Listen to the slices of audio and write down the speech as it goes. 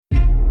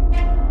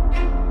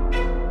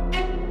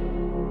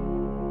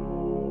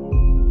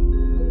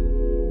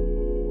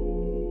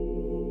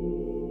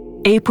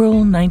April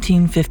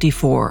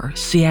 1954,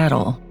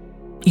 Seattle.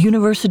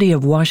 University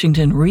of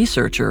Washington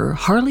researcher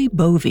Harley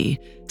Bovey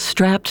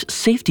strapped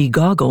safety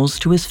goggles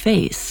to his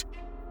face.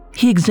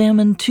 He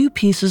examined 2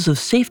 pieces of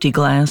safety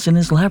glass in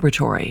his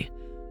laboratory.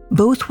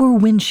 Both were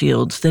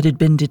windshields that had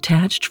been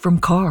detached from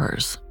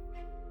cars.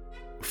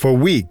 For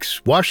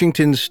weeks,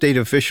 Washington state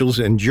officials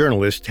and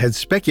journalists had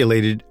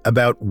speculated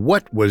about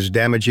what was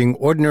damaging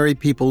ordinary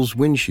people's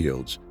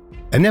windshields.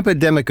 An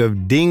epidemic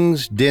of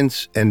dings,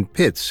 dents, and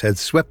pits had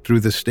swept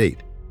through the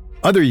state.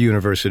 Other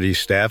university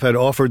staff had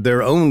offered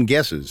their own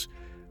guesses,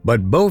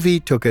 but Bovey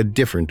took a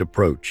different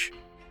approach.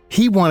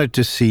 He wanted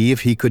to see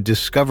if he could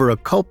discover a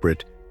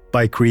culprit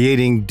by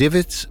creating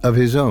divots of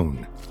his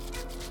own.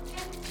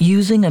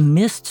 Using a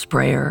mist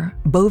sprayer,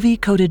 Bovey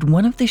coated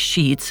one of the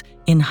sheets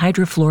in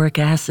hydrofluoric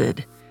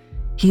acid.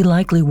 He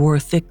likely wore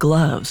thick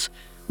gloves,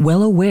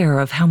 well aware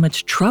of how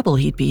much trouble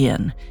he'd be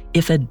in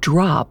if a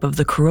drop of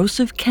the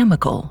corrosive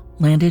chemical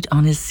landed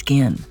on his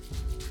skin.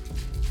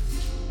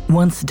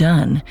 Once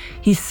done,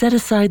 he set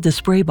aside the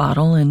spray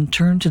bottle and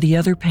turned to the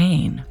other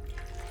pane.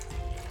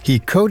 He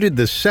coated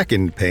the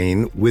second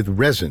pane with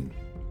resin.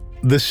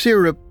 The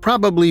syrup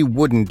probably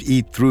wouldn't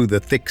eat through the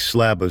thick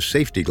slab of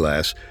safety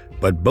glass,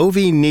 but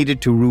Bovey needed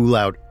to rule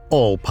out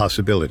all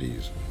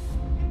possibilities.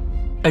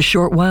 A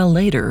short while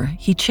later,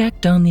 he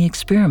checked on the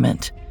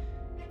experiment.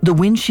 The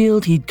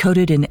windshield he'd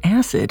coated in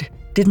acid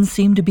didn't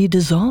seem to be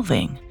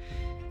dissolving.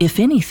 If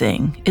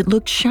anything, it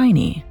looked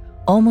shiny,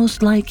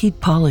 almost like he'd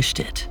polished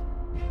it.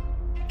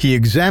 He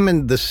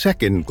examined the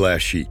second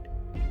glass sheet.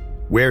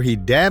 Where he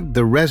dabbed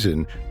the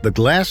resin, the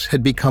glass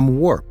had become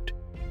warped,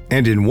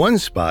 and in one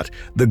spot,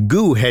 the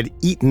goo had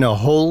eaten a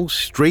hole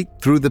straight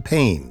through the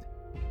pane.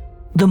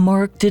 The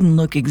mark didn't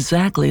look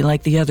exactly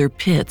like the other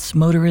pits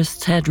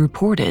motorists had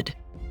reported,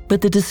 but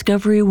the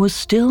discovery was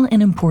still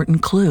an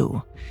important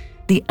clue.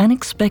 The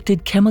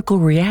unexpected chemical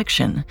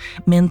reaction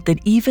meant that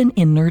even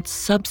inert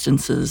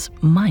substances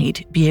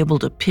might be able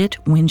to pit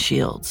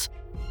windshields,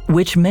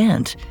 which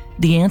meant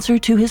the answer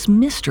to his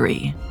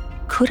mystery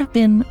could have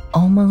been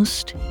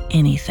almost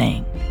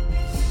anything.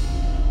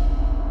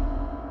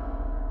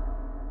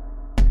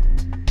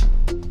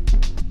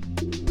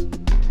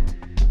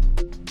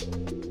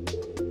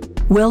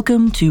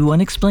 Welcome to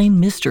Unexplained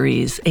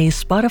Mysteries, a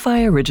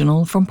Spotify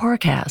original from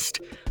Parcast.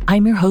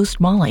 I'm your host,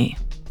 Molly.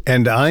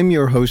 And I'm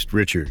your host,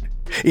 Richard.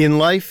 In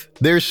life,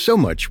 there's so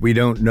much we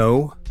don't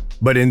know,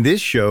 but in this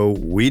show,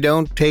 we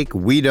don't take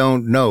 "we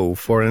don't know"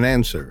 for an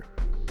answer.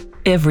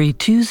 Every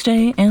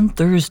Tuesday and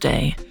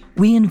Thursday,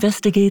 we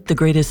investigate the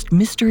greatest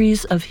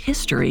mysteries of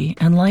history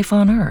and life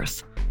on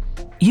Earth.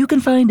 You can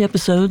find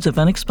episodes of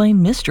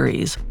Unexplained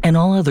Mysteries and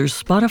all other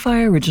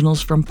Spotify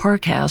originals from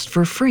Parcast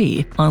for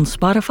free on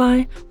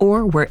Spotify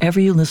or wherever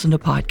you listen to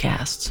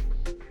podcasts.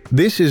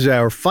 This is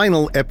our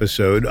final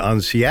episode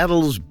on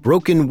Seattle's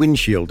broken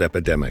windshield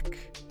epidemic.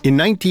 In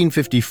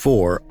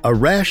 1954, a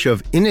rash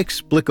of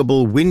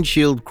inexplicable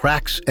windshield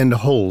cracks and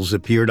holes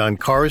appeared on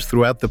cars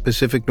throughout the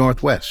Pacific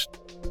Northwest.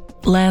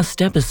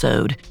 Last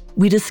episode,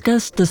 we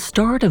discussed the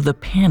start of the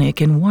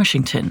panic in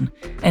Washington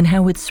and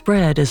how it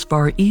spread as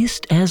far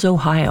east as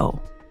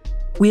Ohio.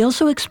 We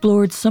also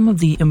explored some of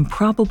the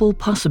improbable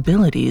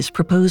possibilities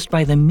proposed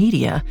by the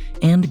media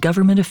and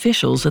government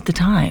officials at the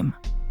time.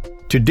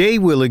 Today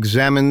we'll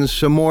examine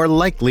some more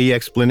likely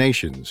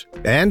explanations,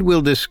 and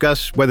we'll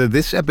discuss whether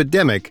this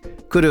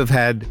epidemic could have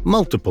had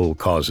multiple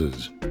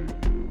causes.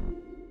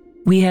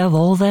 We have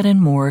all that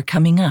and more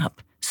coming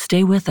up.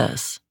 Stay with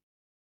us.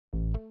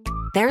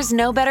 There's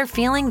no better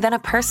feeling than a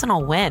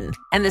personal win,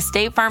 and the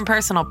State Farm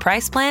Personal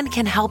Price Plan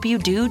can help you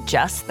do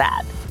just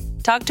that.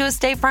 Talk to a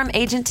State Farm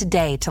agent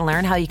today to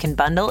learn how you can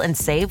bundle and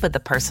save with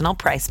the Personal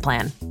Price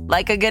Plan.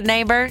 Like a good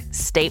neighbor,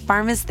 State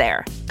Farm is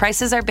there.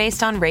 Prices are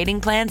based on rating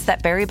plans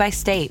that vary by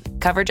state.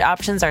 Coverage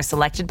options are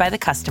selected by the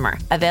customer.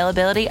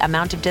 Availability,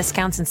 amount of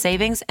discounts and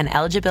savings, and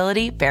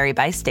eligibility vary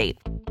by state.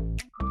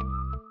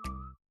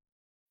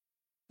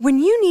 When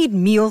you need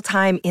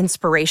mealtime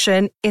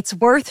inspiration, it's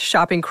worth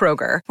shopping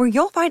Kroger, where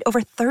you'll find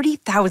over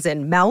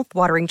 30,000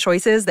 mouth-watering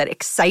choices that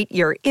excite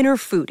your inner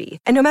foodie.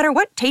 And no matter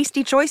what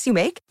tasty choice you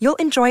make, you'll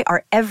enjoy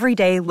our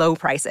everyday low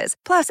prices,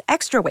 plus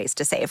extra ways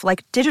to save,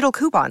 like digital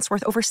coupons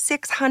worth over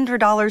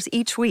 $600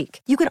 each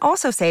week. You can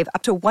also save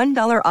up to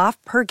 $1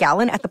 off per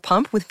gallon at the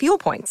pump with fuel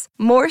points.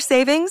 More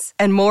savings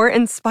and more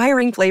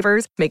inspiring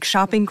flavors make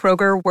shopping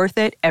Kroger worth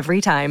it every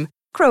time.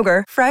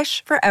 Kroger,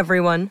 fresh for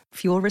everyone.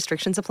 Fuel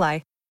restrictions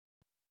apply.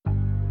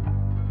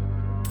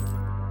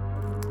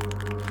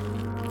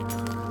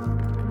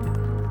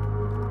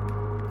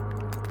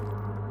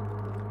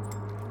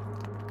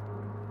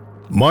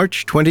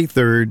 March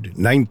 23,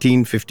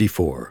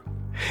 1954.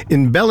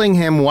 In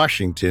Bellingham,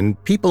 Washington,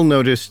 people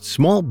noticed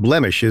small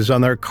blemishes on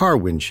their car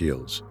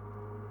windshields.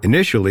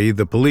 Initially,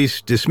 the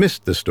police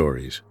dismissed the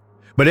stories.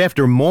 But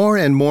after more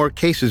and more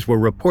cases were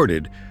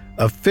reported,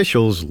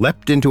 officials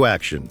leapt into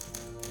action.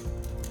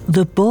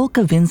 The bulk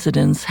of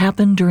incidents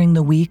happened during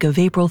the week of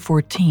April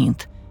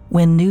 14th,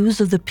 when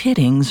news of the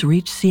pittings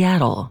reached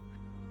Seattle.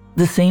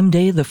 The same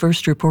day the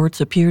first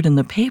reports appeared in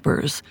the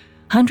papers,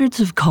 hundreds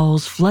of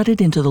calls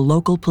flooded into the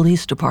local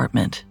police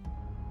department.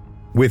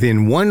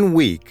 Within 1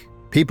 week,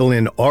 people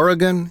in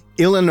Oregon,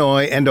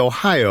 Illinois, and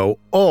Ohio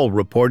all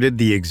reported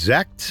the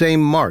exact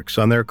same marks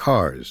on their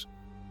cars.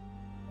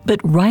 But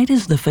right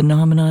as the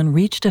phenomenon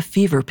reached a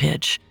fever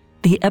pitch,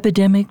 the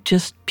epidemic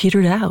just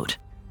petered out.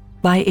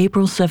 By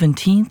April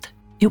 17th,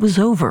 it was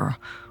over,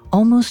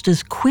 almost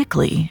as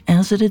quickly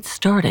as it had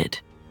started.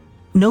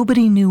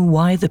 Nobody knew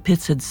why the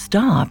pits had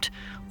stopped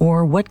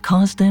or what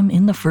caused them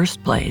in the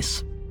first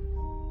place.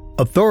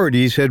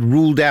 Authorities had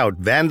ruled out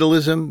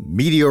vandalism,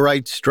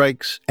 meteorite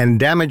strikes, and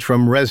damage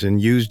from resin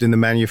used in the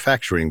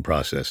manufacturing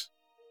process.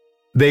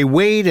 They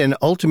weighed and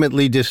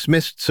ultimately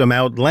dismissed some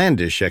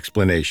outlandish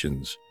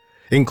explanations,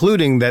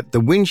 including that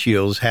the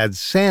windshields had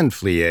sand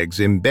flea eggs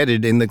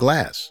embedded in the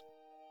glass.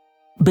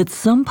 But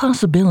some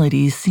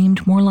possibilities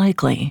seemed more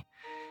likely.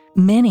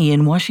 Many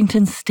in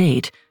Washington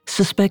state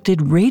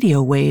suspected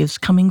radio waves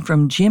coming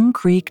from Jim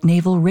Creek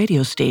Naval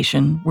Radio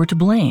Station were to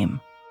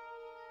blame.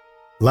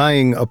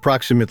 Lying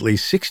approximately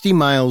 60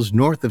 miles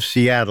north of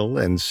Seattle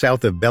and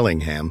south of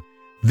Bellingham,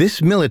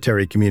 this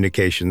military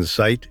communications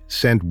site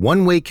sent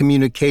one-way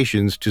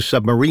communications to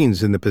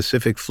submarines in the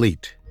Pacific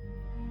Fleet.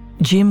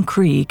 Jim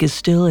Creek is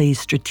still a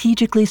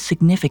strategically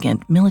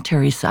significant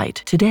military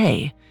site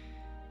today.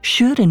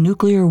 Should a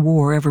nuclear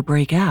war ever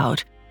break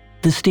out,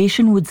 the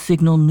station would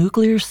signal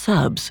nuclear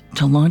subs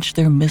to launch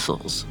their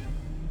missiles.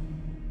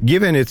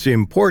 Given its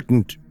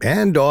important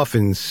and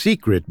often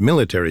secret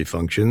military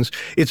functions,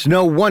 it's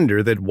no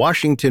wonder that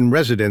Washington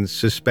residents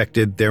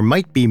suspected there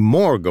might be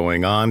more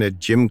going on at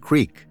Jim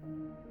Creek.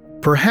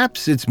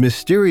 Perhaps its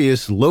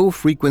mysterious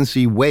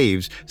low-frequency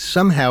waves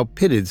somehow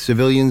pitted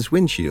civilians'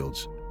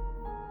 windshields.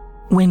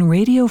 When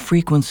radio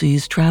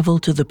frequencies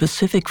traveled to the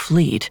Pacific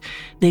Fleet,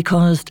 they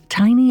caused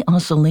tiny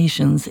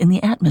oscillations in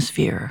the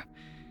atmosphere.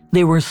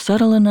 They were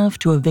subtle enough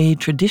to evade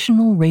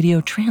traditional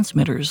radio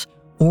transmitters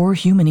or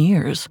human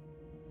ears.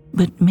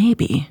 But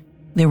maybe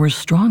they were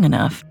strong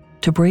enough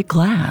to break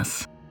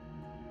glass.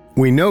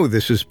 We know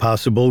this is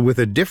possible with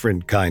a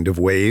different kind of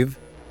wave: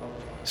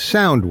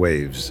 sound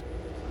waves.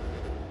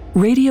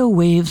 Radio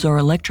waves are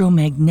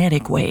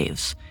electromagnetic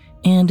waves,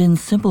 and in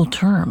simple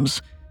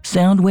terms,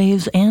 sound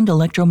waves and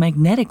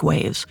electromagnetic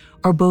waves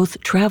are both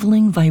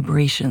traveling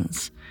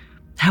vibrations.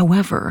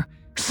 However,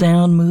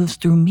 sound moves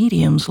through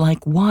mediums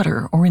like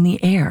water or in the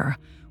air,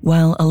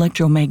 while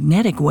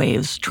electromagnetic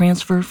waves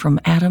transfer from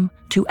atom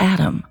to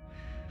atom.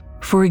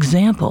 For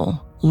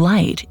example,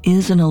 light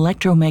is an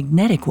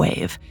electromagnetic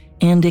wave,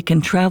 and it can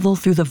travel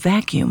through the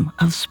vacuum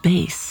of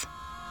space.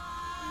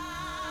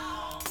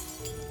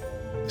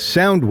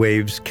 Sound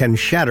waves can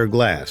shatter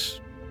glass.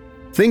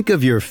 Think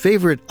of your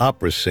favorite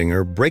opera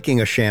singer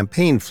breaking a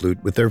champagne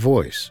flute with their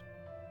voice.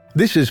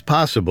 This is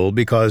possible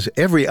because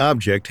every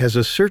object has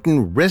a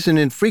certain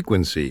resonant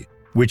frequency,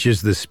 which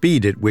is the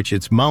speed at which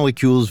its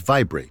molecules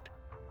vibrate.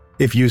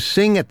 If you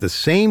sing at the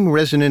same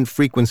resonant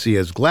frequency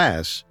as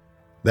glass,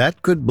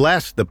 that could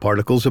blast the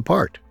particles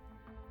apart.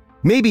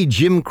 Maybe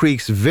Jim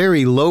Creek's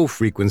very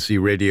low-frequency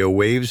radio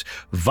waves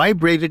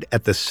vibrated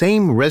at the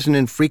same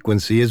resonant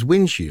frequency as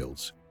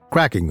windshields,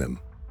 cracking them.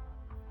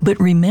 But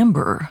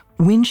remember,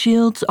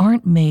 windshields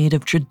aren't made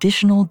of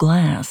traditional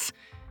glass.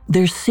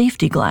 They're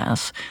safety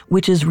glass,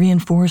 which is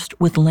reinforced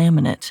with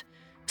laminate.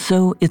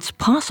 So it's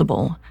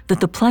possible that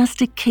the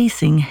plastic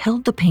casing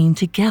held the pane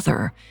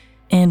together,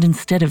 and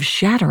instead of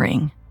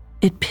shattering,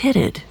 it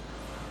pitted.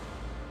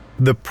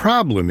 The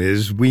problem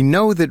is we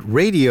know that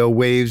radio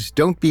waves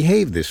don't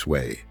behave this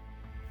way.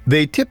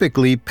 They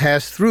typically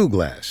pass through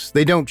glass.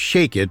 They don't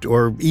shake it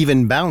or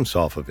even bounce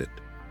off of it.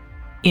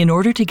 In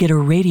order to get a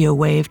radio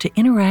wave to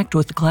interact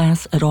with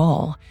glass at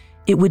all,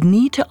 it would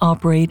need to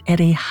operate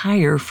at a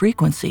higher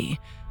frequency,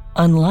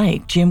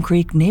 unlike Jim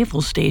Creek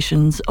Naval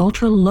Station's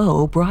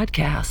ultra-low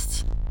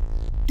broadcasts.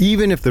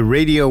 Even if the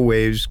radio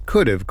waves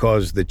could have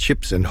caused the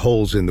chips and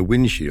holes in the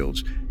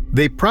windshields,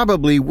 they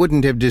probably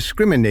wouldn't have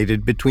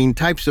discriminated between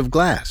types of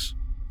glass,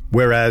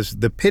 whereas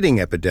the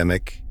pitting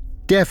epidemic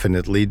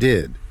definitely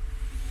did.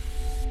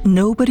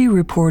 Nobody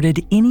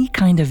reported any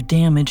kind of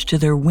damage to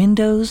their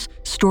windows,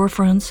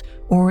 storefronts,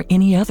 or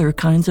any other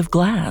kinds of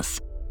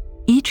glass.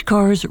 Each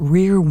car's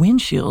rear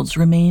windshields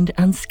remained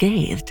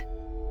unscathed.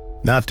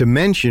 Not to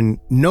mention,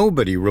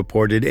 nobody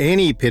reported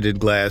any pitted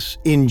glass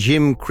in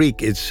Jim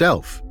Creek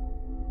itself.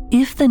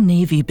 If the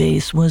Navy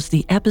base was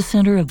the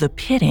epicenter of the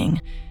pitting,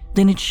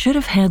 then it should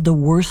have had the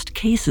worst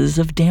cases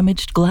of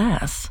damaged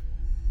glass.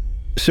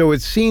 So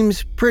it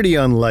seems pretty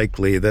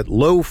unlikely that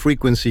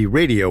low-frequency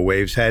radio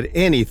waves had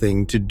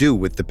anything to do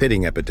with the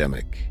pitting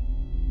epidemic.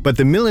 But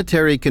the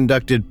military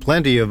conducted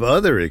plenty of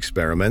other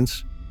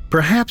experiments.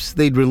 Perhaps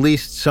they'd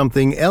released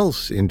something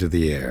else into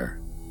the air,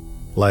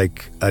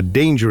 like a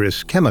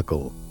dangerous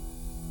chemical.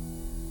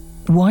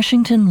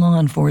 Washington law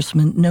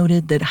enforcement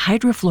noted that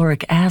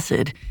hydrofluoric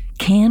acid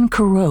can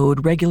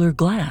corrode regular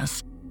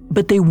glass,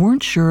 but they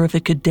weren't sure if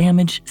it could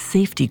damage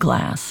safety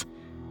glass.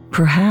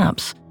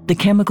 Perhaps the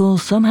chemical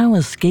somehow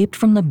escaped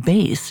from the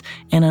base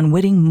and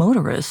unwitting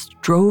motorists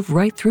drove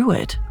right through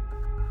it.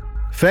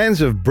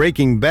 Fans of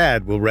Breaking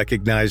Bad will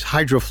recognize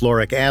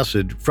hydrofluoric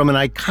acid from an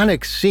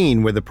iconic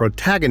scene where the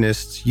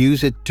protagonists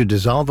use it to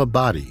dissolve a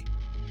body.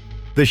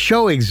 The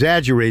show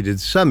exaggerated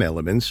some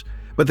elements,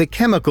 but the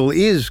chemical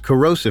is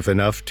corrosive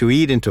enough to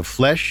eat into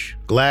flesh,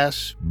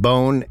 glass,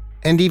 bone,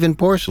 and even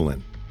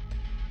porcelain.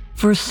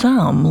 For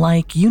some,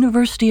 like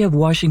University of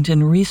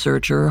Washington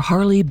researcher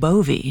Harley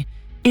Bovey,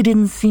 it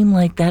didn't seem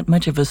like that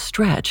much of a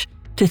stretch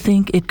to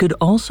think it could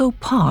also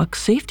pock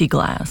safety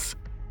glass.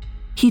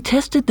 He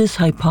tested this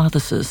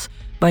hypothesis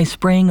by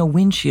spraying a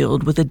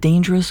windshield with a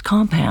dangerous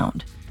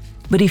compound,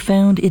 but he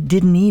found it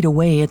didn't eat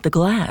away at the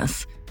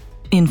glass.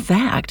 In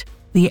fact,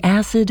 the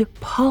acid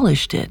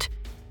polished it,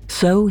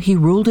 so he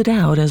ruled it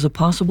out as a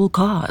possible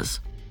cause.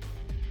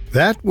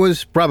 That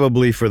was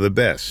probably for the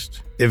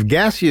best. If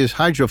gaseous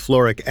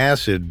hydrofluoric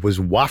acid was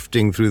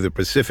wafting through the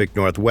Pacific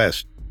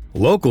Northwest,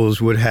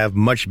 locals would have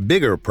much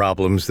bigger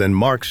problems than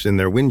marks in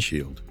their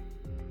windshield.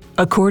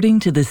 According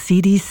to the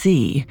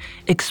CDC,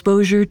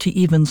 exposure to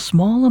even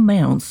small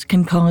amounts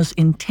can cause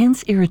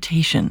intense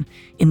irritation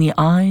in the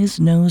eyes,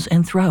 nose,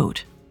 and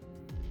throat.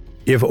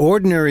 If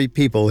ordinary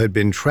people had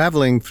been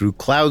traveling through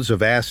clouds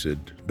of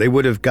acid, they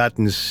would have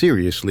gotten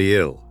seriously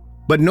ill.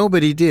 But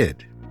nobody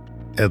did.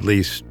 At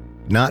least,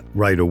 not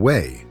right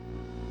away.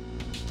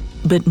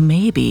 But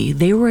maybe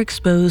they were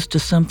exposed to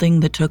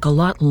something that took a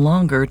lot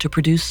longer to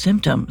produce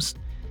symptoms.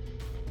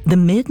 The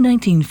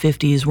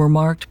mid-1950s were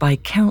marked by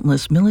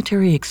countless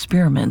military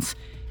experiments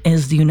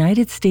as the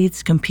United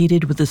States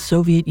competed with the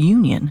Soviet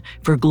Union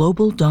for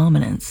global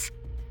dominance.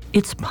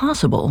 It's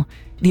possible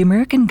the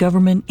American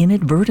government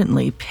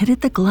inadvertently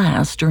pitted the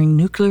glass during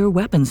nuclear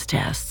weapons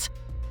tests,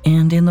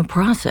 and in the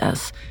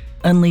process,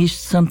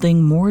 unleashed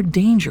something more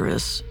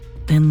dangerous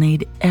than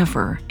they'd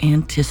ever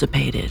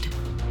anticipated.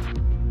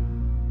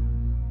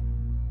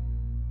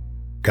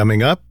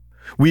 Coming up,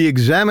 we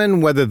examine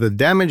whether the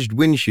damaged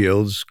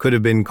windshields could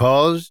have been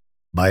caused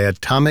by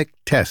atomic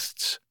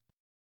tests.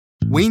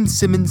 Wayne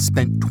Simmons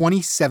spent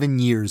 27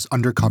 years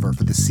undercover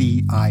for the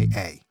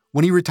CIA.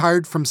 When he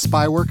retired from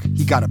spy work,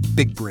 he got a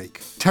big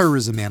break,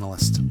 terrorism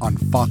analyst on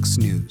Fox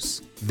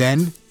News.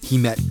 Then he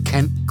met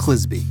Kent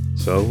Clisby.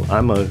 So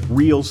I'm a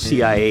real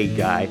CIA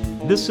guy.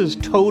 This is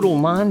total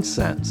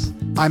nonsense.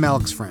 I'm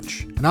Alex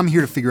French, and I'm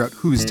here to figure out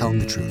who's telling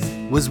the truth.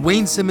 Was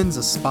Wayne Simmons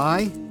a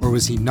spy, or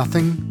was he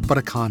nothing but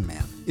a con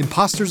man?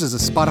 Imposters is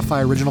a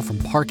Spotify original from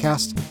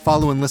Parcast.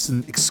 Follow and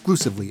listen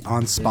exclusively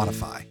on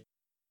Spotify.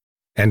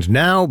 And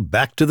now,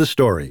 back to the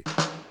story.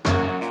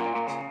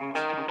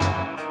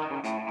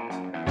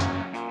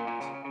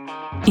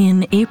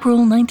 In April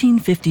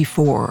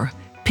 1954,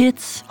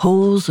 pits,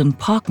 holes, and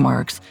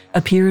pockmarks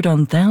appeared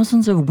on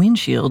thousands of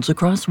windshields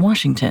across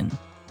Washington.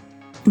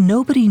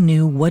 Nobody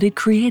knew what had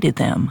created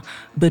them,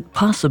 but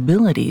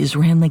possibilities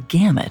ran the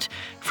gamut,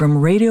 from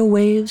radio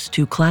waves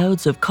to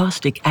clouds of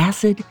caustic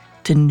acid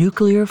to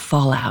nuclear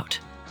fallout.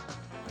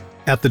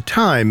 At the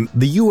time,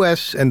 the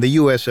U.S. and the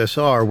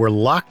USSR were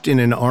locked in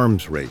an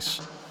arms race.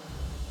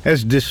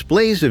 As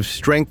displays of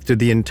strength to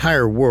the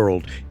entire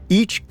world,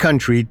 each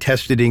country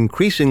tested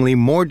increasingly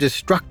more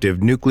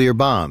destructive nuclear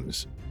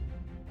bombs.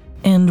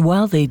 And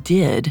while they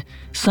did,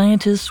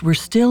 scientists were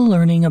still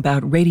learning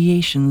about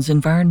radiation's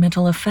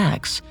environmental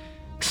effects,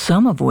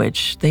 some of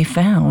which they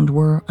found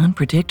were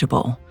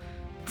unpredictable.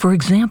 For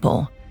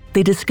example,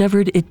 they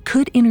discovered it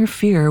could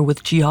interfere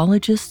with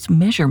geologists'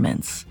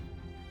 measurements.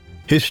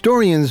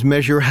 Historians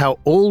measure how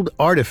old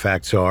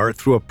artifacts are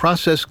through a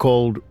process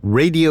called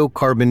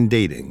radiocarbon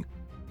dating.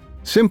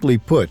 Simply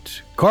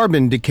put,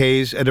 carbon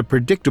decays at a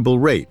predictable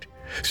rate,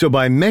 so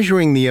by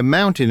measuring the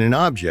amount in an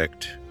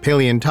object,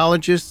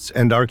 paleontologists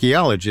and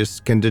archaeologists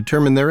can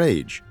determine their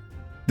age.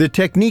 The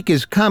technique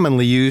is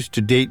commonly used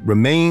to date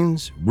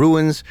remains,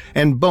 ruins,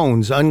 and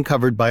bones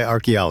uncovered by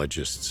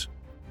archaeologists.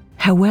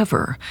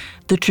 However,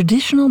 the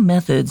traditional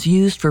methods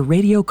used for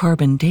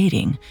radiocarbon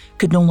dating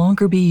could no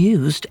longer be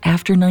used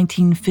after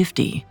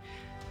 1950.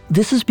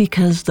 This is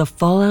because the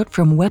fallout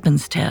from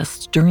weapons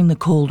tests during the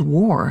Cold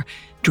War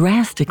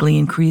drastically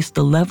increased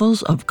the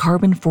levels of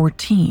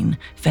carbon-14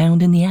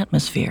 found in the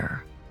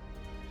atmosphere.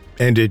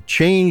 And it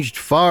changed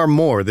far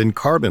more than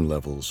carbon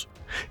levels.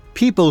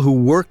 People who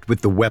worked with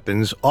the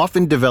weapons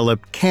often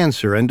developed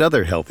cancer and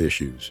other health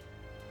issues.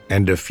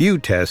 And a few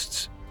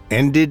tests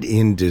ended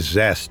in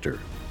disaster.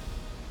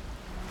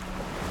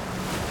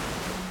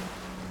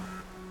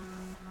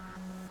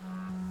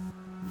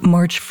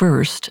 March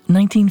 1st,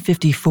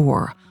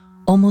 1954,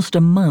 almost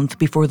a month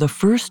before the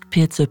first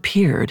pits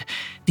appeared,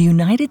 the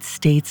United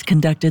States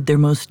conducted their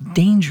most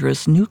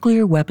dangerous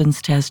nuclear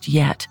weapons test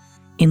yet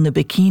in the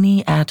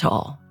Bikini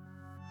Atoll.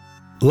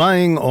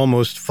 Lying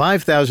almost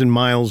 5,000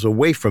 miles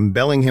away from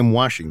Bellingham,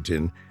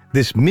 Washington,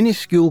 this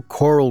minuscule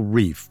coral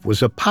reef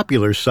was a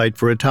popular site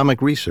for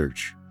atomic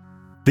research.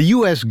 The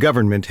U.S.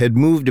 government had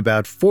moved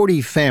about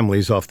 40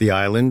 families off the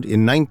island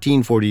in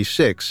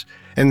 1946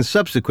 and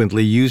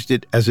subsequently used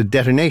it as a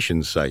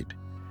detonation site.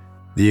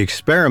 The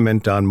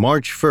experiment on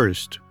March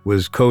 1st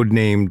was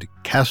codenamed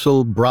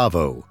Castle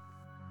Bravo.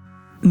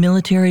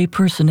 Military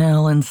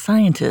personnel and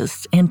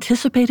scientists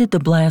anticipated the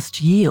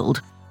blast's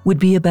yield would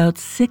be about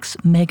 6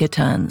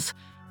 megatons,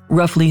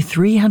 roughly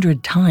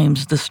 300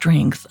 times the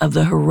strength of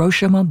the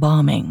Hiroshima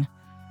bombing.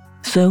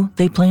 So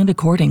they planned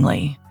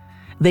accordingly.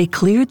 They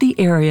cleared the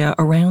area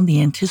around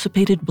the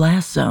anticipated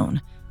blast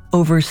zone,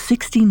 over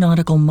 60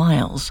 nautical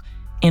miles,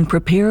 and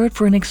prepared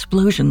for an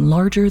explosion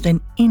larger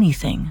than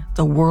anything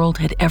the world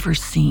had ever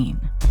seen.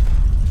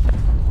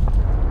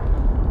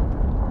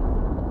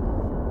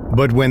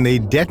 But when they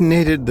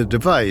detonated the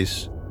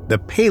device, the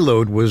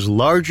payload was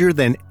larger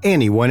than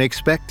anyone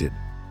expected.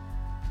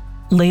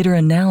 Later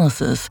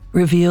analysis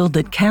revealed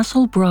that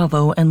Castle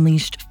Bravo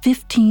unleashed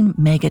 15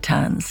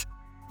 megatons,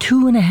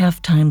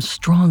 2.5 times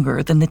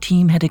stronger than the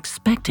team had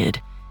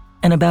expected,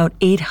 and about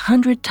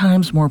 800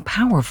 times more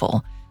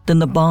powerful than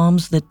the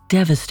bombs that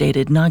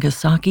devastated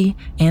Nagasaki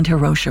and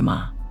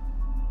Hiroshima.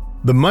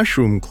 The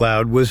mushroom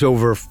cloud was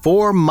over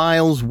 4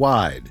 miles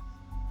wide.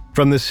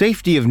 From the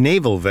safety of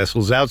naval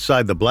vessels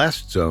outside the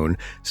blast zone,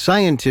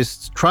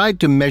 scientists tried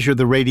to measure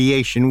the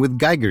radiation with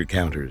Geiger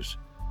counters.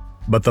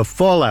 But the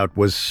fallout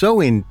was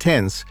so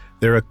intense,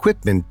 their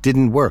equipment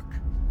didn't work.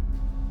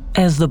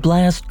 As the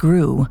blast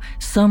grew,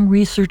 some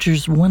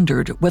researchers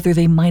wondered whether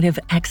they might have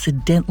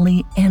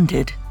accidentally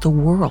ended the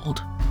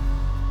world.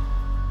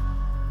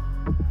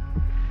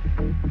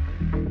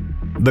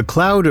 The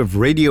cloud of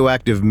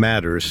radioactive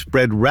matter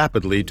spread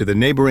rapidly to the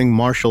neighboring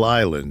Marshall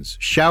Islands,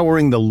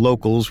 showering the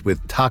locals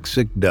with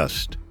toxic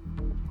dust.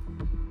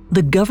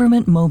 The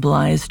government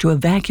mobilized to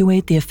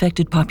evacuate the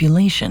affected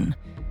population,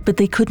 but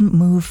they couldn't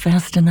move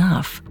fast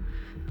enough.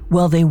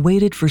 While they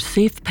waited for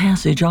safe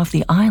passage off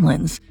the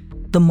islands,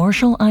 the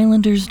Marshall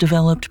Islanders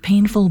developed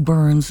painful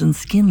burns and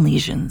skin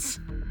lesions.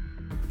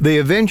 They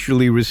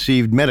eventually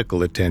received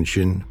medical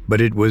attention, but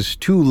it was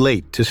too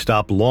late to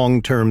stop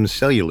long-term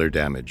cellular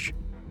damage.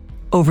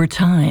 Over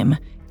time,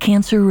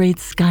 cancer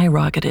rates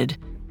skyrocketed,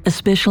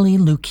 especially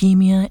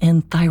leukemia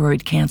and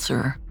thyroid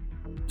cancer.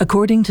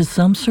 According to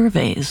some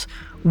surveys,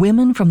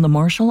 women from the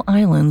Marshall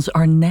Islands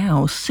are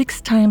now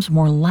 6 times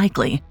more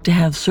likely to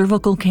have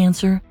cervical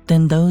cancer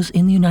than those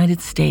in the United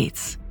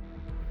States.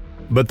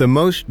 But the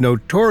most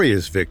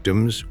notorious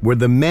victims were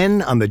the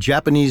men on the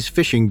Japanese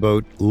fishing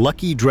boat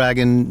Lucky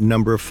Dragon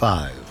No.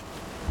 5.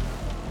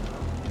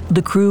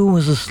 The crew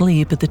was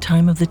asleep at the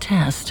time of the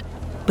test,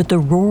 but the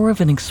roar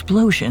of an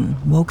explosion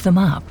woke them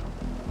up.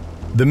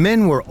 The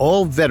men were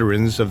all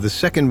veterans of the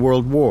Second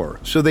World War,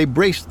 so they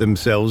braced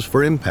themselves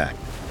for impact.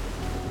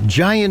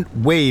 Giant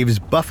waves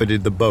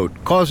buffeted the boat,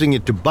 causing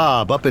it to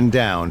bob up and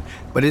down,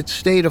 but it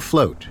stayed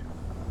afloat.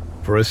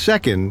 For a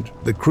second,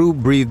 the crew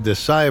breathed a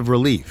sigh of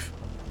relief,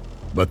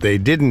 but they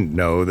didn't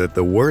know that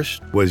the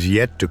worst was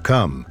yet to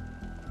come.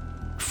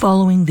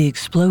 Following the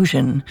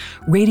explosion,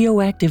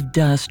 radioactive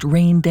dust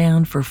rained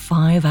down for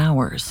 5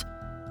 hours.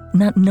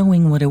 Not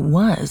knowing what it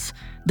was,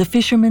 the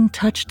fishermen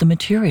touched the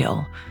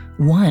material.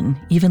 One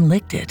even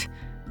licked it.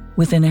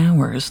 Within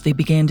hours, they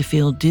began to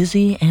feel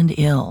dizzy and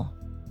ill.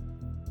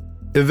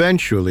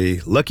 Eventually,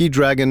 Lucky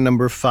Dragon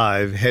No.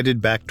 5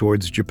 headed back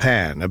towards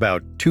Japan,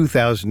 about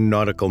 2,000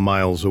 nautical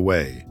miles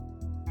away.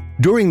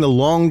 During the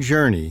long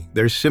journey,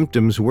 their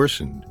symptoms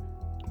worsened.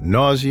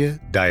 Nausea,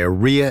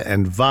 diarrhea,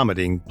 and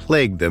vomiting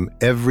plagued them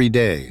every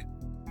day.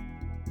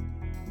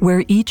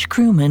 Where each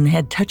crewman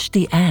had touched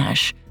the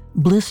ash,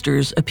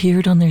 blisters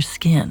appeared on their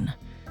skin.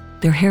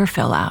 Their hair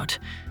fell out.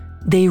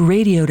 They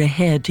radioed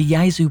ahead to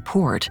Yaizu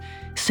Port,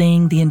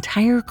 saying the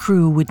entire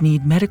crew would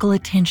need medical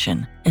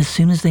attention as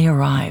soon as they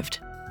arrived.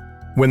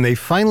 When they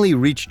finally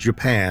reached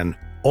Japan,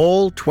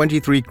 all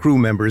 23 crew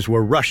members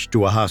were rushed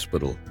to a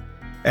hospital.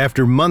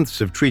 After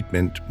months of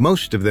treatment,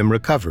 most of them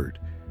recovered,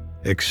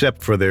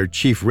 except for their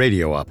chief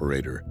radio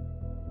operator.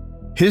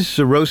 His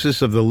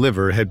cirrhosis of the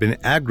liver had been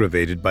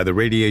aggravated by the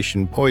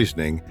radiation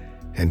poisoning,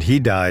 and he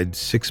died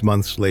 6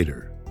 months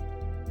later.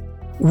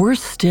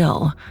 Worse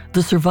still,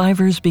 the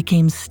survivors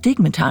became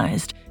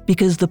stigmatized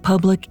because the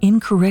public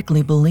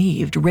incorrectly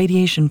believed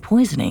radiation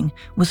poisoning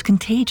was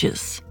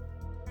contagious.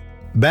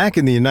 Back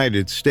in the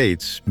United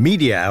States,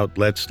 media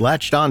outlets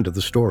latched onto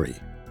the story.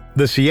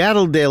 The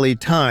Seattle Daily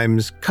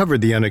Times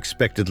covered the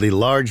unexpectedly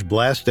large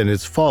blast and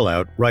its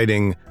fallout,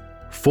 writing,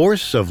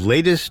 "Force of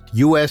latest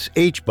U.S.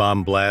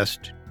 H-bomb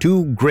blast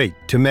too great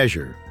to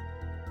measure."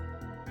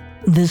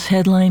 This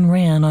headline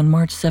ran on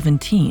March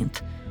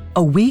 17th,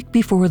 a week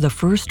before the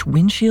first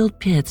Windshield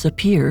pits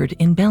appeared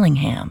in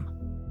Bellingham.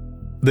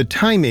 The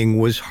timing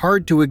was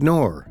hard to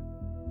ignore.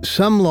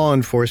 Some law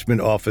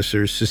enforcement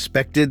officers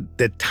suspected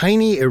that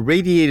tiny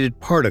irradiated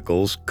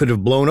particles could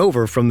have blown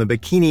over from the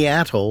Bikini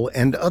Atoll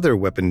and other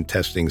weapon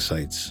testing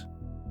sites.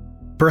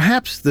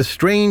 Perhaps the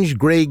strange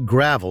gray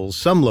gravel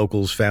some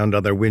locals found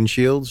on their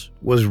windshields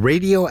was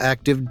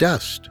radioactive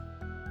dust.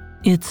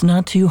 It's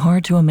not too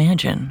hard to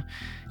imagine.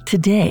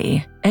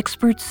 Today,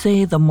 experts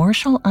say the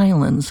Marshall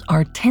Islands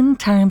are 10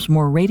 times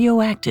more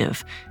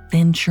radioactive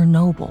than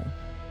Chernobyl.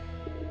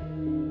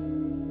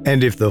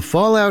 And if the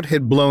fallout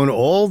had blown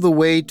all the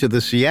way to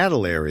the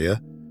Seattle area,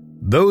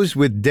 those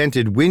with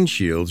dented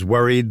windshields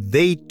worried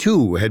they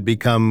too had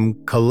become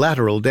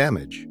collateral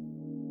damage.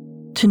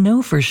 To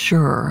know for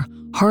sure,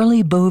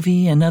 Harley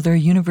Bovey and other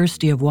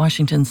University of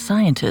Washington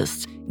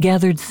scientists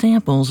gathered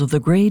samples of the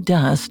gray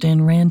dust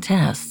and ran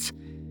tests.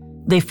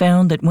 They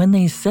found that when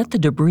they set the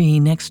debris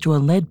next to a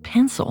lead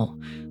pencil,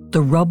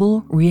 the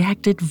rubble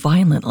reacted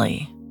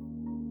violently.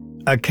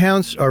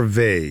 Accounts are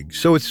vague,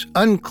 so it's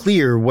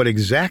unclear what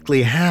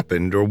exactly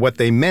happened or what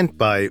they meant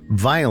by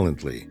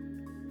violently.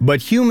 But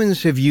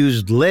humans have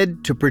used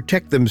lead to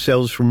protect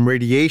themselves from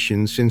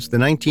radiation since the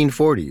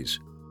 1940s.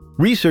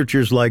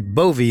 Researchers like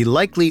Bovey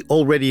likely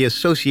already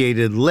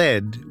associated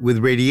lead with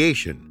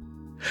radiation.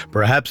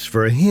 Perhaps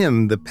for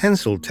him, the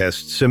pencil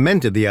test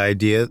cemented the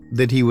idea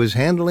that he was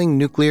handling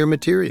nuclear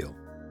material.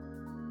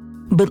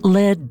 But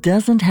lead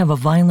doesn't have a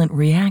violent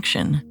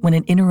reaction when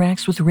it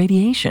interacts with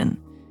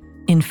radiation.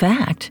 In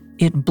fact,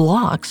 it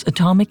blocks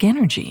atomic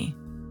energy.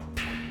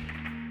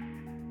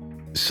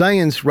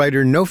 Science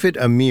writer Nofit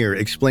Amir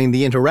explained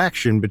the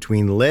interaction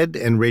between lead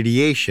and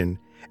radiation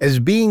as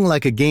being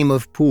like a game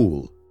of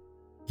pool.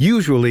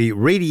 Usually,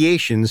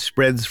 radiation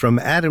spreads from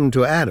atom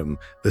to atom,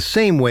 the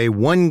same way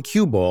one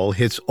cue ball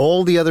hits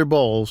all the other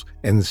balls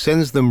and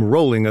sends them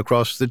rolling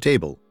across the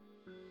table.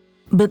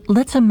 But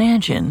let's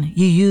imagine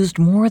you used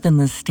more than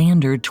the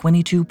standard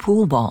 22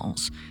 pool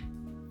balls.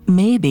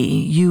 Maybe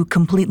you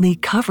completely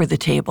cover the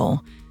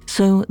table,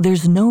 so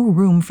there's no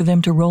room for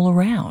them to roll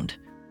around.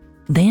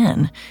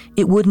 Then,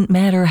 it wouldn't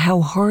matter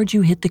how hard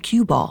you hit the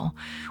cue ball.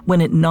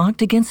 When it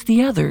knocked against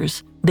the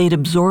others, they'd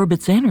absorb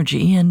its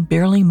energy and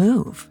barely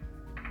move.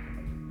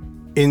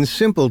 In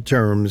simple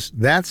terms,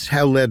 that's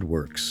how lead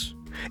works.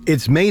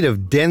 It's made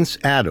of dense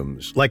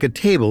atoms, like a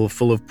table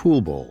full of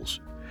pool balls.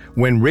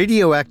 When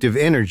radioactive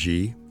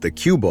energy, the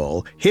cue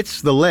ball,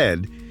 hits the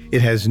lead,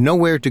 it has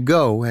nowhere to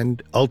go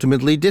and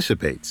ultimately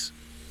dissipates.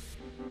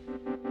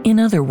 In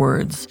other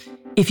words,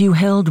 if you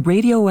held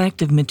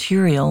radioactive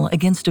material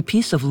against a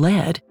piece of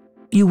lead,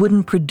 you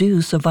wouldn't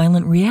produce a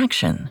violent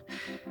reaction.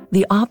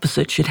 The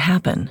opposite should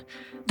happen.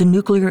 The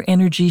nuclear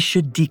energy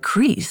should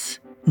decrease,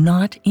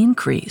 not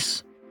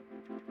increase.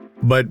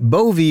 But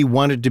Bovey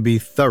wanted to be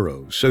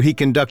thorough, so he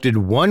conducted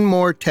one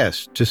more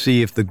test to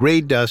see if the gray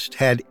dust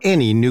had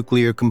any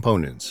nuclear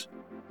components.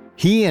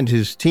 He and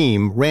his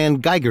team ran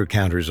Geiger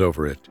counters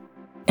over it.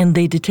 And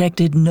they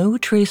detected no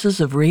traces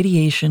of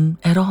radiation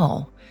at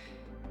all.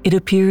 It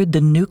appeared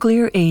the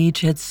nuclear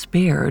age had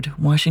spared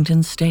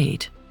Washington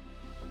State.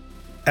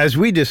 As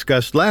we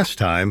discussed last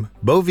time,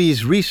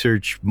 Bovey's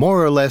research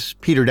more or less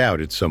petered out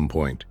at some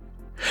point.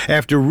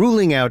 After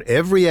ruling out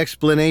every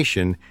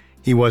explanation,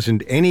 he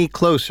wasn't any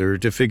closer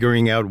to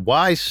figuring out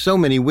why so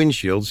many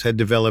windshields had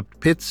developed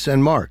pits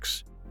and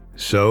marks.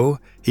 So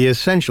he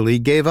essentially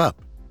gave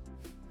up.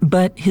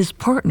 But his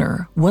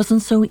partner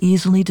wasn't so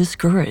easily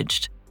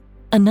discouraged.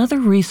 Another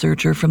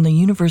researcher from the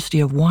University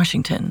of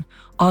Washington,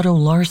 Otto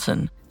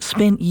Larsen,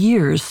 spent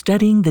years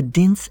studying the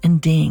dints and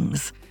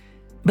dings.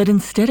 But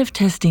instead of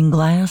testing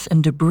glass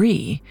and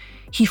debris,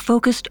 he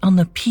focused on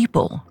the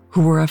people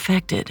who were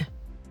affected.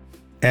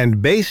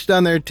 And based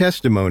on their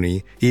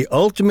testimony, he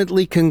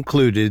ultimately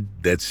concluded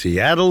that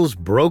Seattle's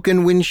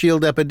broken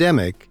windshield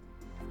epidemic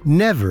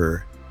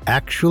never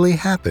actually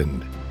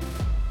happened.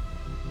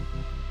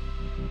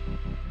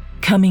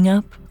 Coming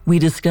up, we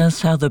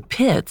discuss how the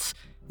pits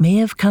may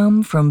have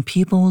come from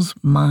people's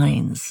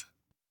minds.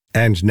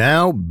 And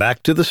now,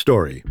 back to the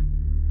story.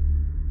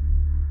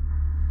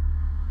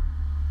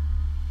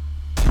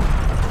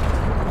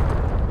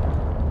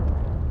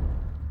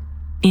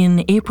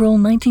 In April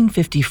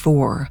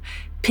 1954,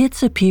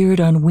 pits appeared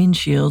on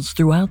windshields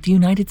throughout the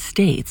United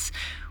States,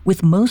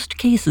 with most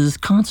cases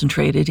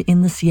concentrated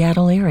in the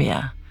Seattle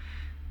area.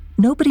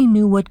 Nobody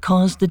knew what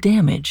caused the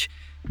damage,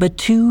 but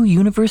two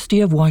University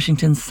of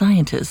Washington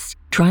scientists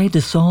tried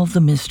to solve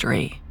the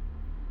mystery.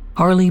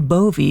 Harley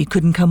Bovey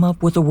couldn't come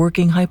up with a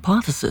working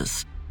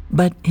hypothesis,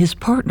 but his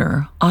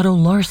partner, Otto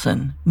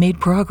Larsen, made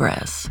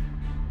progress.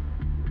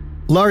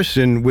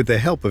 Larsen, with the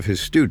help of his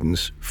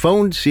students,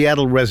 phoned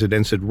Seattle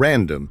residents at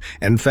random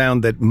and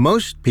found that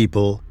most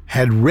people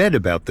had read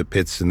about the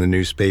pits in the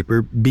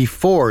newspaper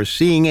before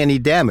seeing any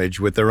damage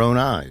with their own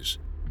eyes.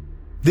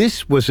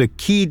 This was a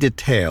key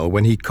detail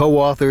when he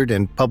co-authored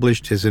and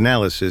published his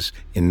analysis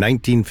in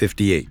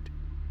 1958.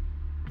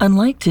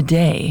 Unlike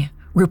today,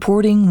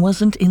 reporting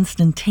wasn't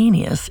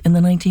instantaneous in the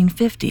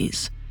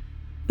 1950s.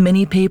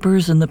 Many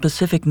papers in the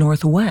Pacific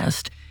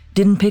Northwest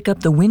didn't pick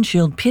up the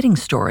windshield pitting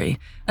story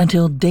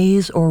until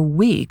days or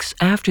weeks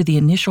after the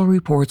initial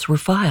reports were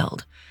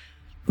filed.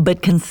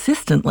 But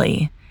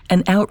consistently,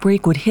 an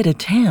outbreak would hit a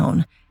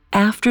town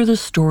after the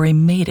story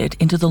made it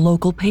into the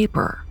local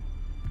paper.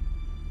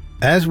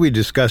 As we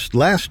discussed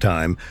last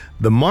time,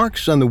 the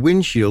marks on the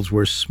windshields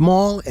were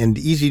small and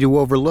easy to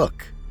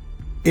overlook.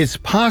 It's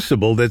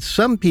possible that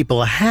some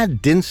people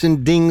had dints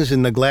and dings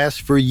in the glass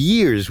for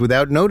years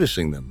without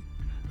noticing them.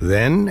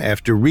 Then,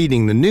 after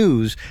reading the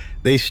news,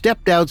 they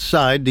stepped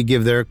outside to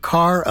give their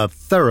car a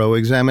thorough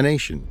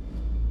examination.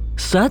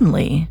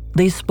 Suddenly,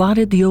 they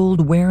spotted the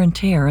old wear and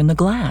tear in the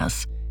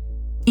glass.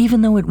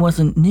 Even though it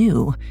wasn't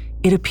new,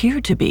 it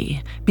appeared to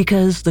be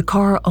because the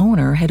car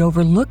owner had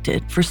overlooked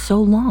it for so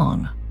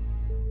long.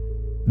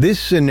 This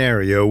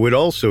scenario would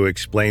also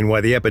explain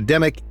why the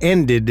epidemic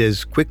ended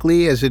as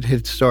quickly as it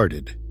had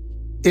started.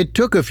 It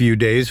took a few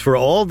days for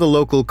all the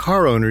local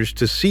car owners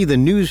to see the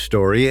news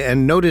story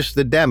and notice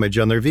the damage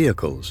on their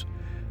vehicles.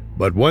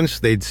 But once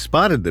they'd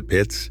spotted the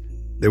pits,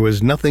 there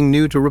was nothing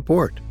new to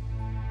report.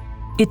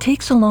 It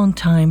takes a long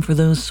time for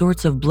those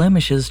sorts of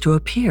blemishes to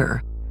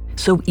appear,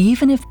 so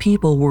even if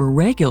people were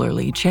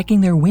regularly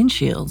checking their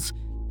windshields,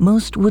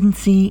 most wouldn't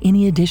see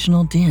any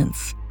additional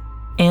dents.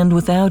 And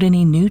without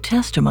any new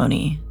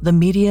testimony, the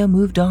media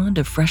moved on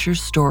to fresher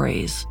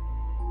stories.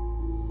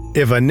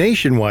 If a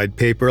nationwide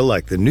paper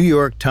like the New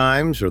York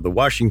Times or the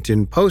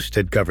Washington Post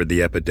had covered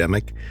the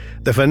epidemic,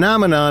 the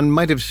phenomenon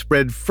might have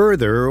spread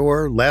further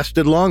or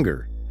lasted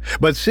longer.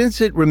 But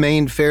since it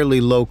remained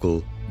fairly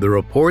local, the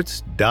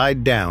reports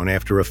died down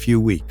after a few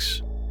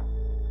weeks.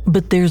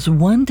 But there's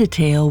one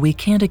detail we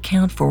can't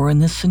account for in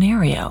this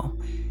scenario: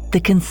 the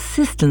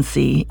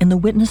consistency in the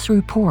witness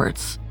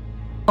reports.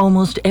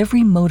 Almost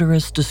every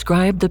motorist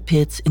described the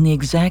pits in the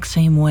exact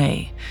same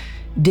way,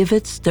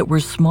 divots that were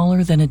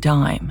smaller than a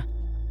dime.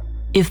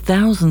 If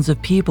thousands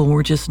of people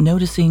were just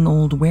noticing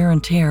old wear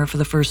and tear for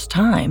the first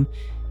time,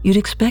 you'd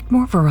expect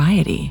more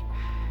variety.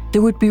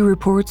 There would be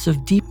reports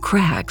of deep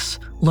cracks,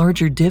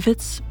 larger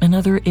divots, and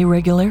other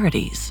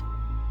irregularities.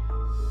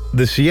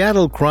 The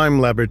Seattle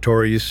Crime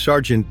Laboratory's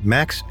Sergeant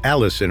Max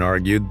Allison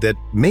argued that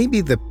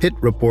maybe the pit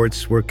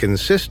reports were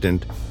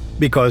consistent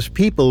because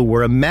people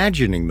were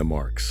imagining the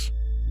marks.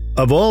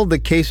 Of all the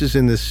cases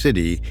in the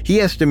city, he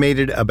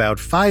estimated about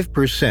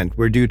 5%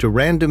 were due to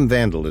random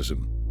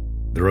vandalism.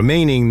 The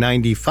remaining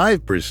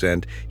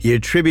 95% he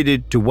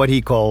attributed to what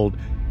he called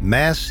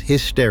mass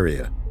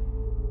hysteria.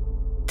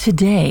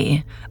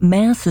 Today,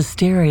 mass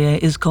hysteria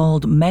is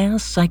called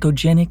mass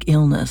psychogenic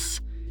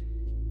illness.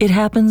 It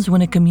happens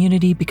when a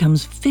community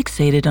becomes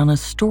fixated on a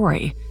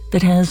story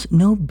that has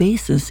no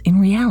basis in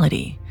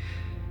reality.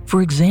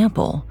 For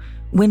example,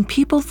 when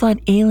people thought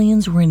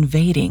aliens were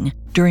invading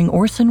during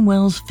Orson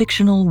Welles'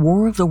 fictional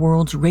War of the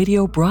Worlds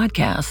radio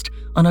broadcast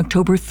on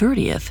October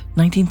 30th,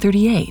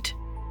 1938.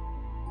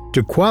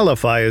 To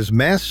qualify as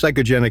mass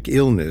psychogenic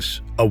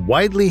illness, a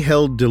widely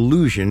held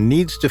delusion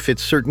needs to fit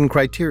certain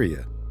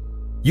criteria.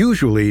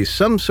 Usually,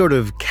 some sort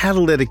of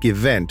catalytic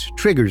event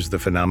triggers the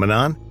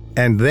phenomenon,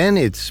 and then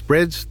it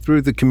spreads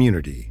through the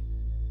community.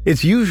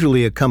 It's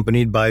usually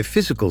accompanied by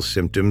physical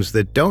symptoms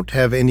that don't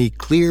have any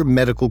clear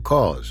medical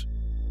cause.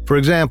 For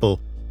example,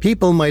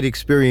 people might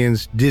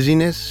experience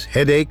dizziness,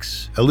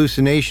 headaches,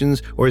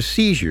 hallucinations, or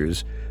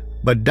seizures,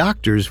 but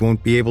doctors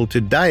won't be able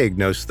to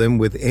diagnose them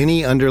with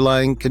any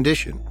underlying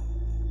condition.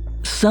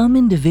 Some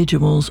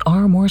individuals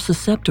are more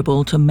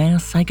susceptible to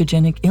mass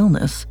psychogenic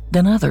illness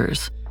than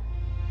others.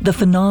 The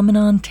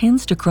phenomenon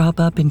tends to crop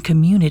up in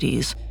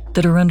communities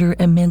that are under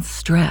immense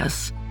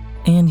stress,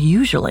 and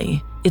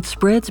usually it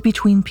spreads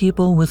between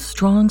people with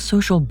strong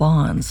social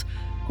bonds,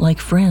 like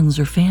friends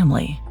or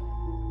family.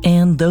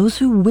 And those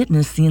who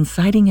witness the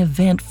inciting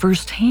event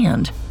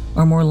firsthand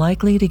are more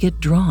likely to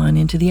get drawn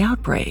into the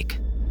outbreak.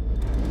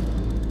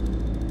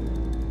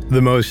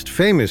 The most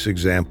famous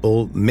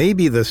example may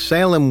be the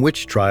Salem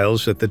witch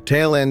trials at the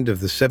tail end of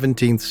the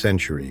 17th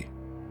century.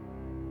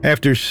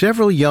 After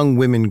several young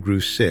women grew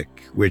sick,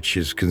 which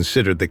is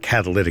considered the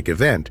catalytic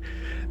event,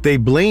 they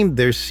blamed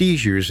their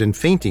seizures and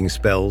fainting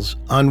spells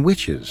on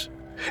witches,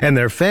 and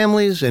their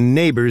families and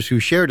neighbors who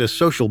shared a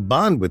social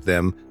bond with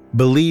them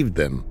believed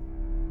them.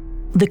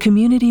 The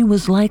community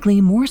was likely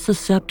more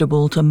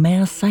susceptible to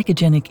mass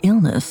psychogenic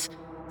illness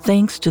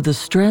thanks to the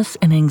stress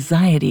and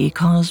anxiety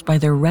caused by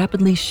their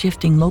rapidly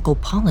shifting local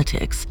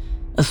politics,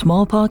 a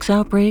smallpox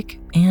outbreak,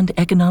 and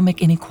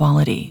economic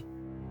inequality.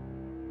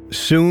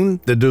 Soon,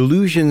 the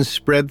delusion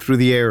spread through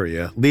the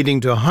area,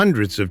 leading to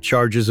hundreds of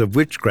charges of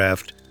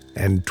witchcraft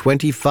and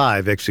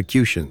 25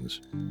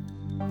 executions.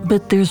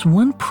 But there's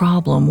one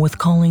problem with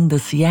calling the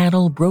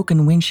Seattle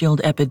broken windshield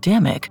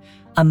epidemic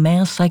a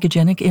mass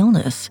psychogenic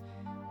illness.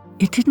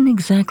 It didn't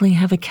exactly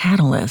have a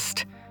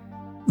catalyst.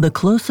 The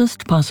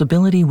closest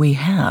possibility we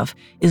have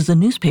is the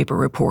newspaper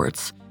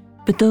reports,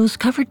 but those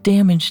covered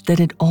damage that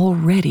had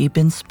already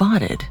been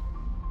spotted.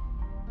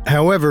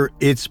 However,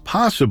 it's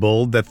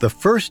possible that the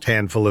first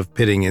handful of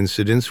pitting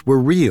incidents were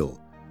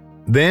real.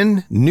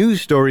 Then,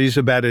 news stories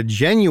about a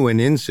genuine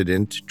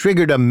incident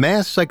triggered a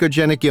mass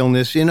psychogenic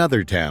illness in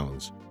other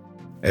towns,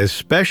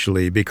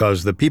 especially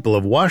because the people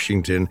of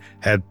Washington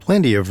had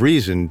plenty of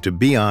reason to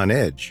be on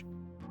edge.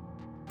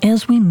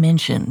 As we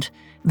mentioned,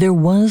 there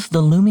was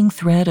the looming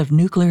threat of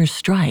nuclear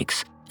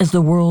strikes as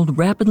the world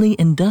rapidly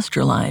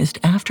industrialized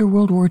after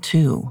World War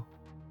II.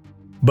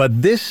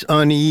 But this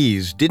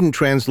unease didn't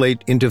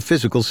translate into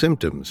physical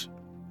symptoms.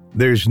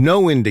 There's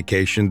no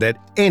indication that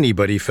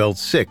anybody felt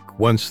sick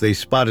once they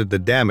spotted the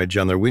damage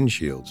on their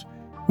windshields,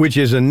 which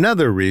is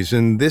another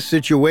reason this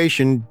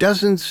situation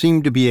doesn't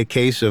seem to be a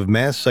case of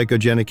mass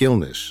psychogenic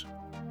illness.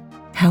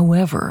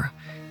 However,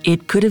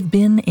 it could have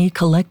been a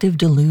collective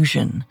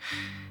delusion.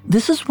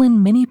 This is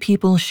when many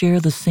people share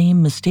the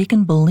same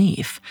mistaken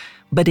belief,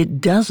 but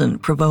it doesn't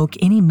provoke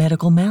any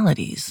medical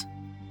maladies.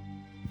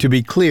 To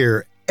be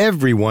clear,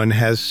 everyone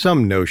has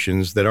some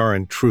notions that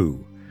aren't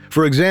true.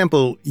 For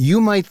example, you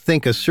might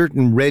think a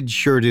certain red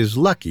shirt is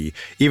lucky,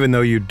 even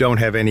though you don't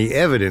have any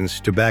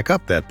evidence to back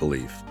up that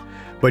belief.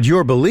 But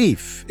your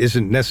belief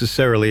isn't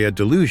necessarily a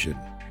delusion.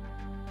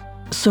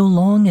 So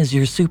long as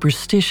your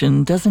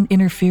superstition doesn't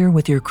interfere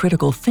with your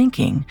critical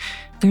thinking,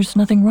 there's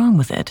nothing wrong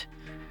with it.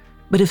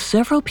 But if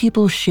several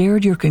people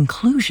shared your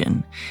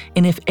conclusion,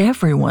 and if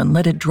everyone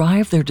let it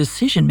drive their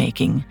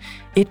decision-making,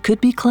 it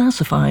could be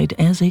classified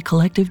as a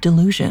collective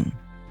delusion.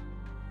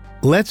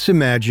 Let's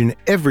imagine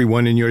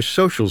everyone in your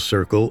social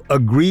circle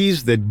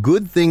agrees that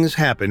good things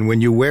happen when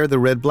you wear the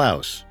red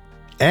blouse,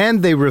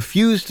 and they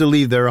refuse to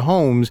leave their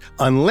homes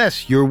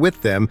unless you're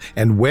with them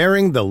and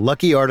wearing the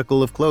lucky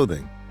article of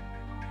clothing.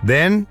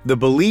 Then the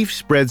belief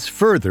spreads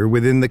further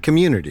within the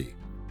community.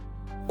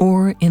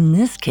 Or in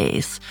this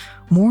case,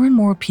 more and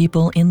more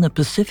people in the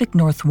Pacific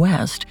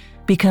Northwest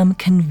become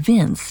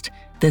convinced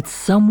that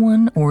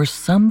someone or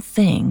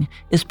something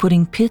is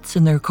putting pits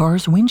in their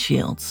cars'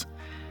 windshields.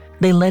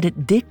 They let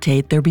it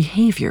dictate their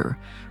behavior,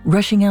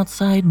 rushing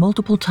outside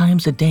multiple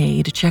times a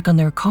day to check on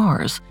their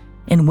cars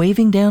and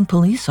waving down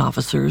police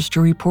officers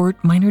to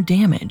report minor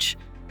damage.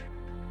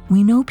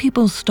 We know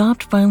people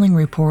stopped filing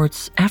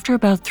reports after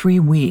about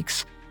 3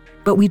 weeks,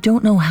 but we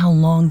don't know how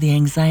long the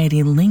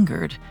anxiety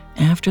lingered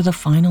after the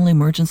final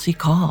emergency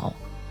call.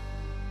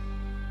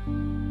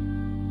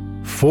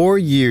 4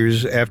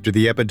 years after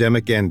the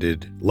epidemic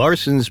ended,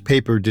 Larson's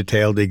paper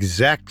detailed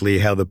exactly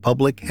how the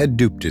public had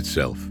duped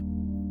itself.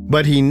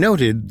 But he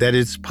noted that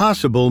it's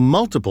possible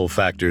multiple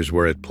factors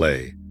were at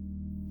play.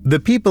 The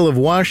people of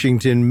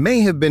Washington may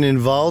have been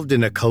involved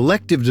in a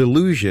collective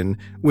delusion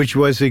which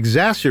was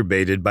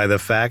exacerbated by the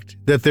fact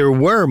that there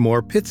were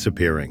more pits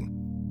appearing.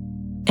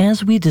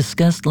 As we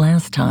discussed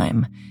last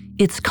time,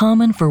 it's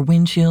common for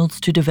windshields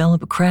to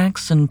develop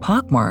cracks and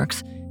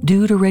pockmarks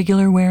due to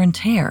regular wear and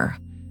tear.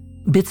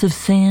 Bits of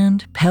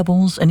sand,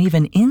 pebbles, and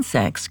even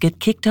insects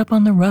get kicked up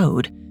on the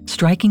road,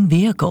 striking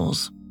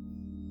vehicles.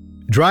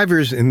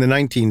 Drivers in the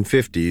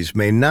 1950s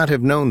may not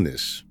have known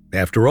this.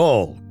 After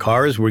all,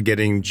 cars were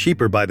getting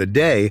cheaper by the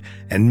day,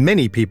 and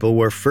many people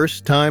were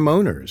first-time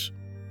owners.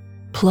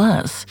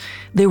 Plus,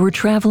 they were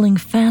traveling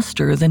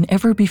faster than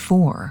ever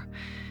before.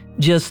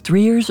 Just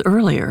 3 years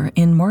earlier,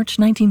 in March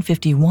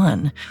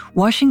 1951,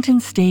 Washington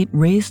State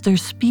raised their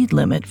speed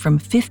limit from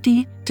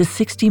 50 to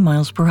 60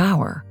 miles per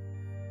hour.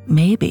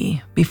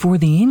 Maybe, before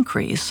the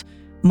increase,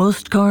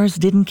 most cars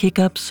didn't kick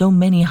up so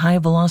many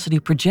high-velocity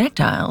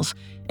projectiles,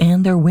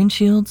 and their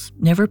windshields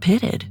never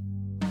pitted.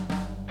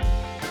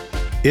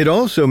 It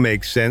also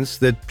makes sense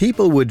that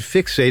people would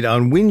fixate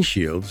on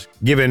windshields,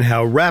 given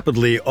how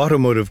rapidly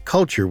automotive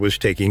culture was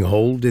taking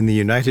hold in the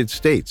United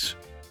States.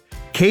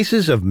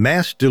 Cases of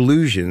mass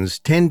delusions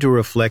tend to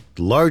reflect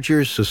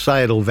larger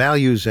societal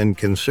values and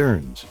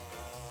concerns.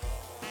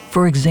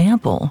 For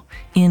example,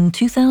 in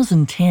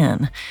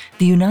 2010,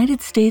 the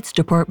United States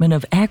Department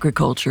of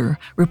Agriculture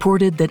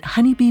reported that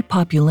honeybee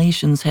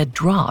populations had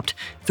dropped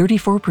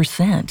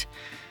 34%.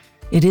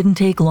 It didn't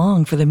take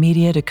long for the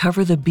media to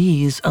cover the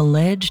bees'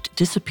 alleged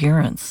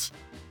disappearance.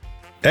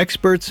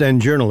 Experts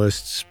and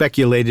journalists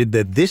speculated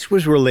that this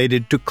was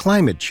related to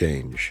climate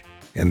change,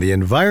 and the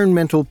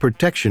Environmental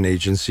Protection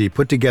Agency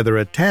put together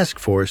a task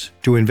force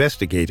to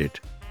investigate it.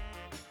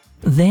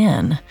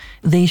 Then,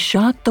 they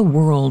shocked the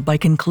world by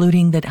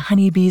concluding that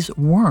honeybees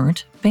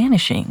weren't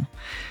vanishing.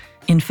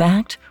 In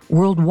fact,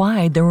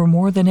 worldwide there were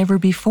more than ever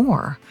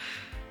before.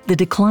 The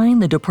decline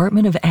the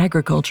Department of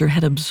Agriculture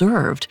had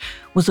observed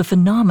was a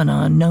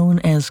phenomenon known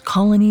as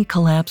colony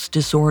collapse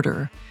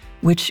disorder,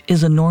 which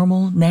is a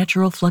normal,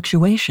 natural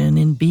fluctuation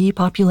in bee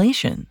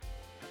population.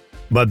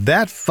 But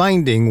that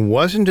finding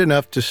wasn't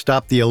enough to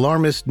stop the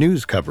alarmist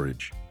news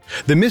coverage.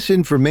 The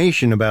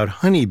misinformation about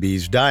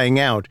honeybees dying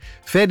out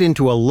fed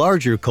into a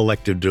larger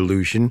collective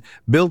delusion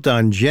built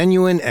on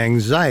genuine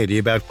anxiety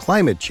about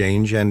climate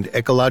change and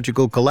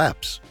ecological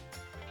collapse.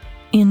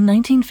 In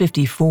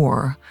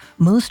 1954,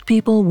 most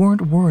people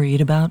weren't worried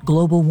about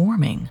global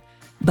warming,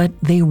 but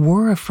they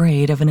were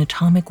afraid of an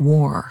atomic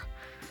war.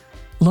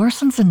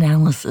 Larson's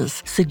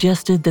analysis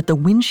suggested that the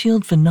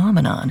windshield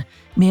phenomenon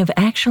may have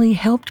actually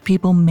helped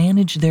people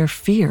manage their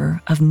fear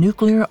of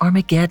nuclear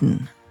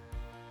Armageddon.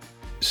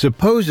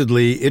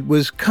 Supposedly, it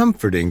was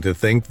comforting to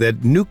think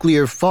that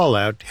nuclear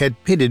fallout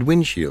had pitted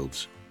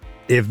windshields.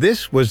 If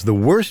this was the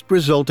worst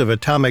result of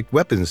atomic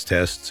weapons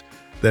tests,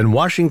 then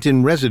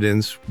Washington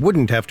residents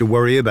wouldn't have to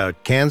worry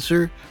about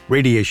cancer,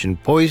 radiation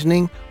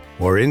poisoning,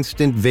 or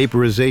instant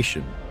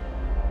vaporization.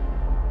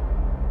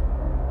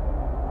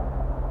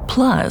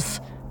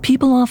 Plus,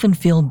 people often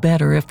feel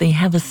better if they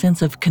have a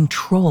sense of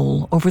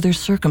control over their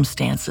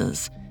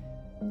circumstances.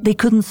 They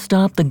couldn't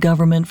stop the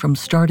government from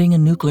starting a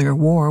nuclear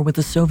war with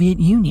the Soviet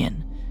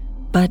Union,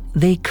 but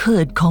they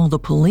could call the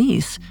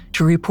police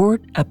to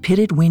report a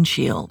pitted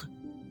windshield.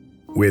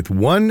 With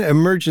one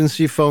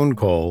emergency phone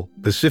call,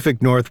 Pacific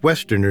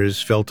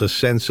Northwesterners felt a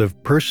sense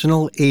of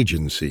personal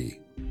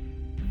agency.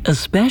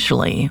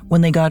 Especially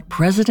when they got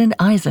President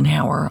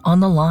Eisenhower on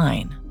the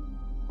line.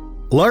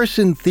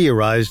 Larson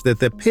theorized that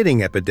the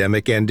pitting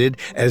epidemic ended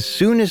as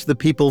soon as the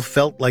people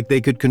felt like they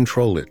could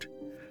control it.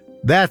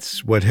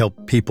 That's what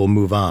helped people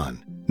move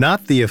on,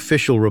 not the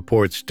official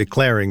reports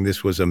declaring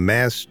this was a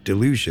mass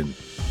delusion.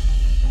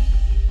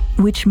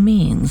 Which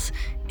means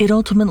it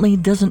ultimately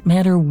doesn't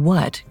matter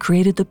what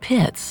created the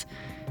pits.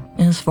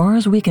 As far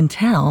as we can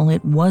tell,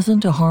 it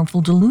wasn't a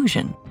harmful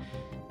delusion.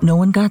 No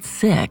one got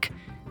sick,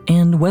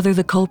 and whether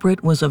the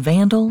culprit was a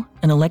vandal,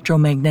 an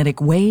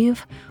electromagnetic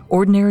wave,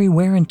 ordinary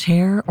wear and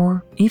tear,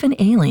 or even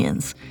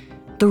aliens,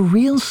 the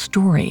real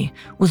story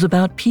was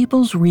about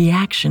people's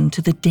reaction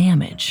to the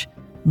damage,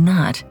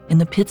 not in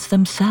the pits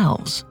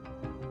themselves.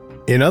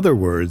 In other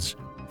words,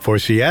 for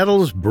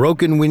Seattle's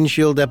broken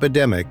windshield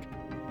epidemic,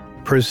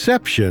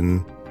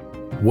 perception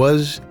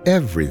was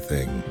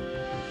everything.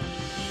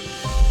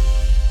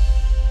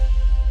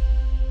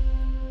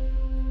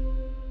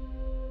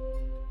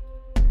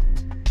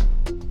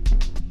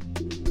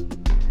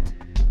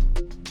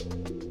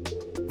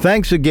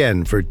 Thanks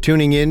again for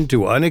tuning in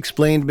to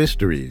Unexplained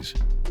Mysteries.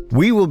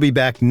 We will be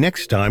back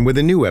next time with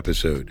a new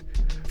episode.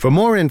 For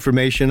more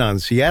information on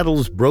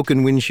Seattle's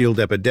broken windshield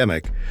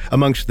epidemic,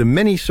 amongst the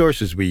many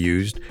sources we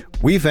used,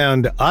 we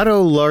found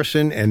Otto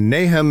Larson and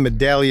Nahum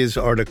Medalia's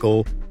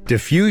article,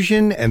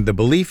 Diffusion and the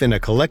Belief in a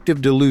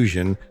Collective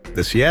Delusion,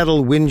 the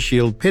Seattle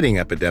Windshield Pitting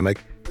Epidemic,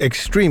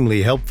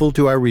 extremely helpful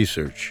to our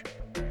research.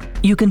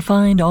 You can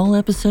find all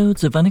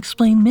episodes of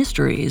Unexplained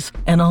Mysteries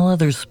and all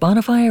other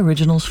Spotify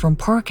originals from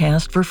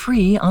Parcast for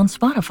free on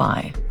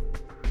Spotify.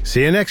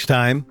 See you next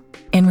time.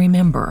 And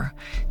remember,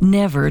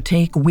 never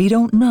take "we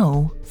don't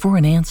know" for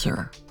an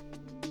answer.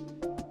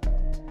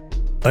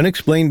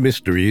 Unexplained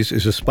Mysteries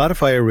is a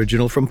Spotify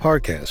original from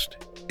Parcast.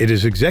 It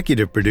is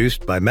executive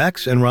produced by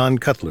Max and Ron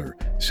Cutler,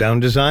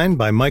 sound design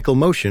by Michael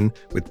Motion,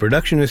 with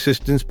production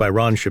assistance by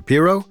Ron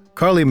Shapiro,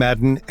 Carly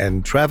Madden,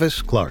 and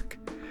Travis Clark.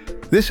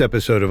 This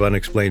episode of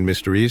Unexplained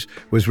Mysteries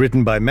was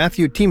written by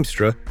Matthew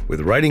Teamstra,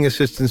 with writing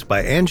assistance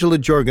by Angela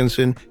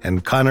Jorgensen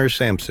and Connor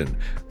Sampson,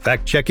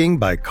 fact-checking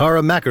by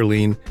Cara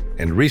Mackerleen,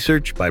 and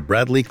research by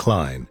Bradley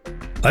Klein.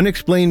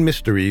 Unexplained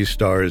Mysteries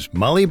stars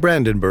Molly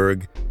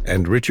Brandenburg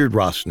and Richard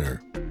Rossner.